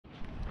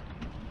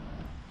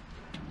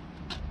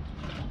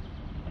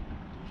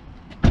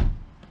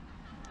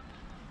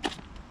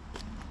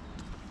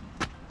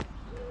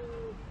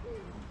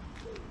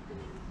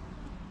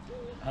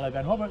Hello,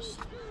 Ben Roberts.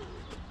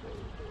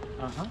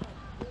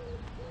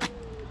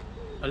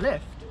 A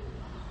lift?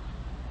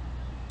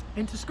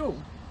 Into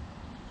school?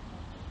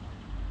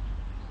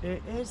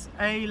 It is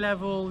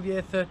A-level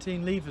Year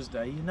 13 Leavers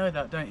Day. You know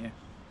that, don't you?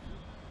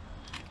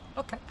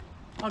 Okay,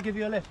 I'll give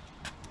you a lift.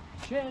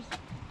 Cheers.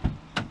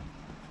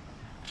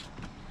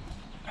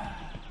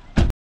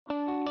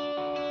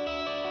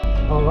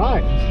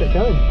 Alright, let's get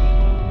going.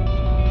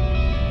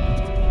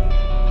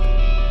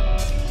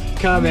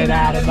 Coming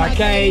out of my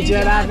cage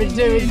and I've been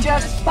doing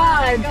just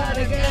fine.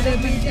 Gotta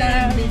be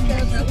down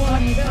because I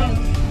want it all.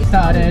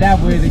 Started out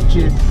with a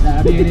kiss,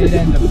 how did it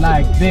end up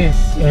like this?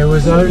 It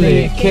was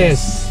only a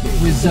kiss.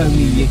 It was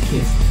only a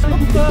kiss.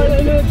 I'm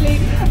calling ugly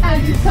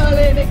and she's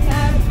calling a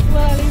cab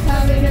while he's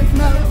having a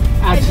smoke.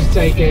 And she's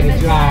taking a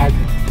drag.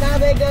 Now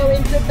they're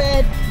going to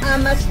bed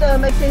and my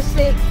stomach is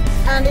sick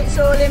and it's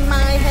all in my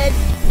head.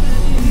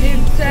 He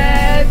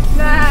says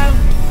now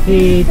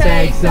He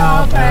takes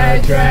off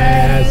her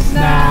dress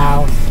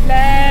now.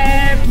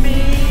 let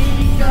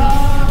me go.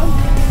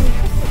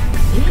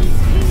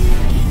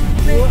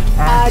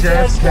 I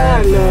just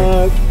can't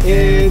look,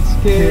 it's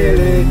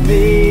killing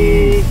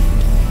me.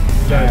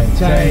 They're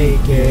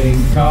taking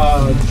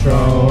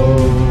control.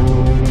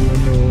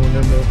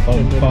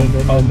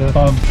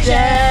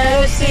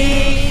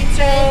 Jealousy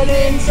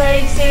turning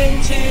saints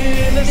into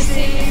the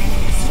sea,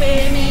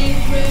 swimming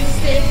through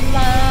sick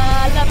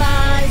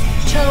lullabies,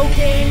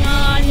 choking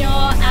on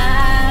your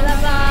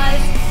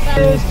alibis.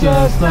 It's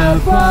just the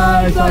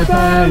price I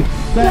pay.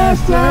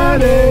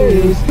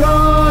 Destiny's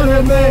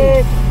calling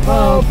me.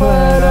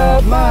 Open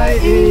up my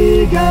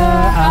eager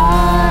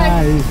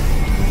eyes,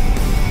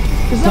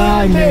 'cause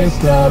I miss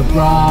the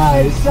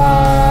bright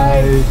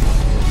side.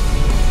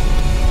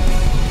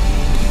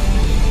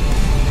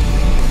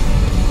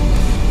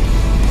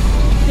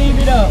 Leave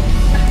it up.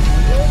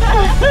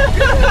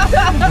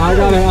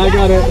 I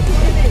got it.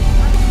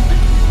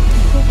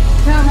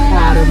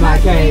 Out of my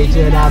cage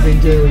and I've been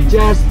doing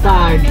just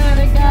fine.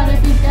 Gotta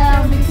be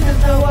down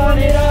because I want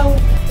it all.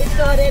 It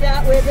started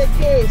out with a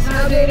kiss.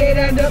 How did it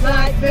end up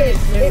like this?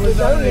 It was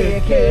only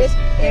a kiss.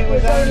 It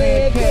was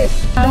only a kiss.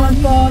 I'm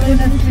falling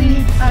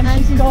asleep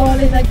and she's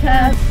calling a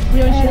cab.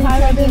 We're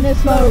having a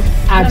smoke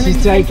And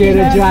she's taking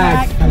a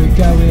drag. And we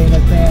go in a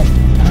bed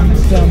and my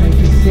stomach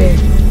is sick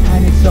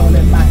and it's all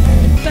in my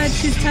head. But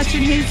she's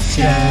touching his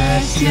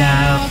Chest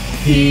now,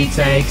 he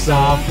takes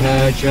off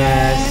her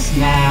dress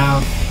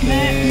now.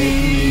 Let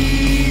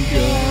me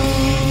go.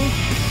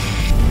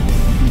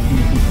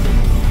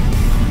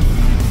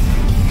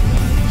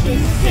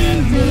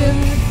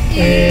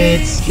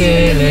 It's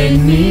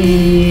killing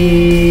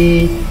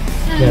me.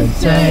 They're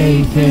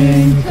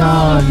taking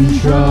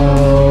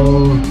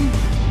control.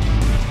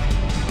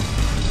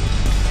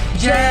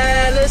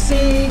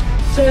 Jealousy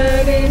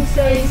turning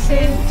saints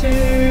into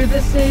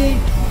the sea,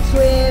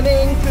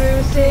 swimming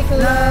through sick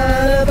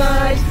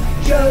lullabies,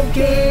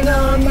 choking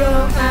on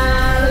your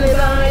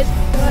alibis.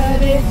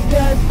 But it's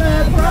just the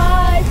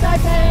price I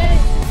pay.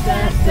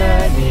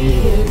 Destiny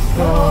is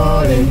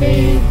calling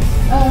me.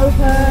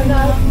 Open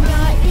up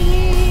my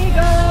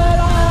eagle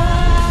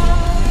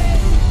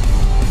eyes.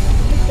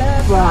 It's the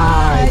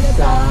Bright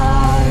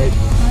side.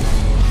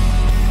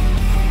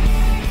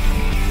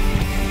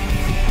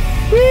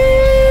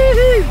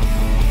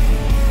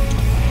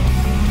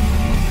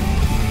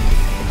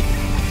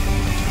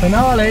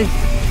 Finale.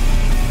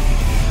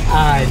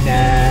 I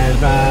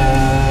never.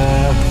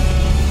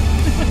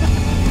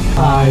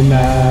 I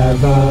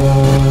never.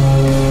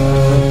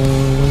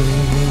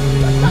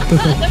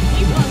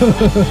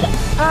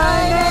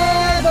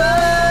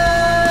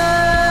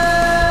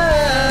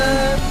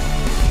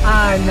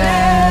 I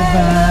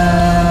never.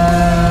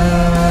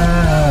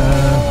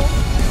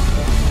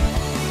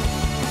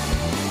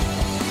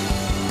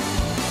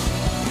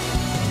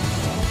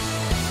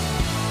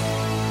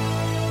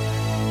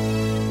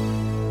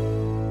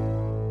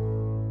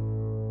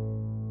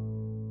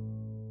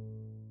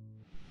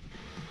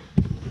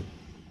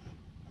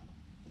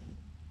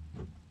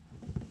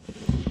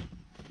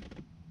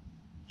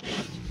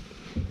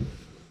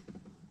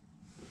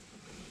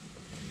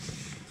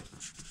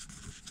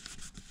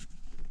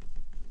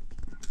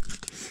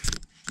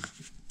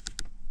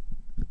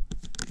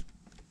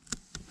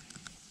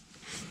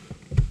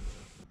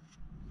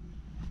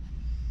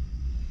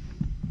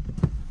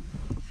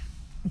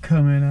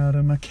 Coming out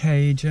of my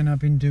cage and I've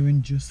been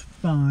doing just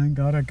fine.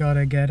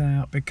 Gotta get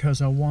out because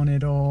I want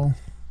it all.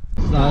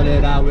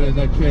 Started out with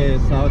a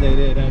kiss, how did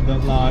it end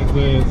up like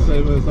this?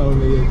 It was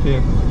only a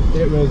kiss,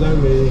 it was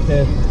only a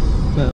kiss.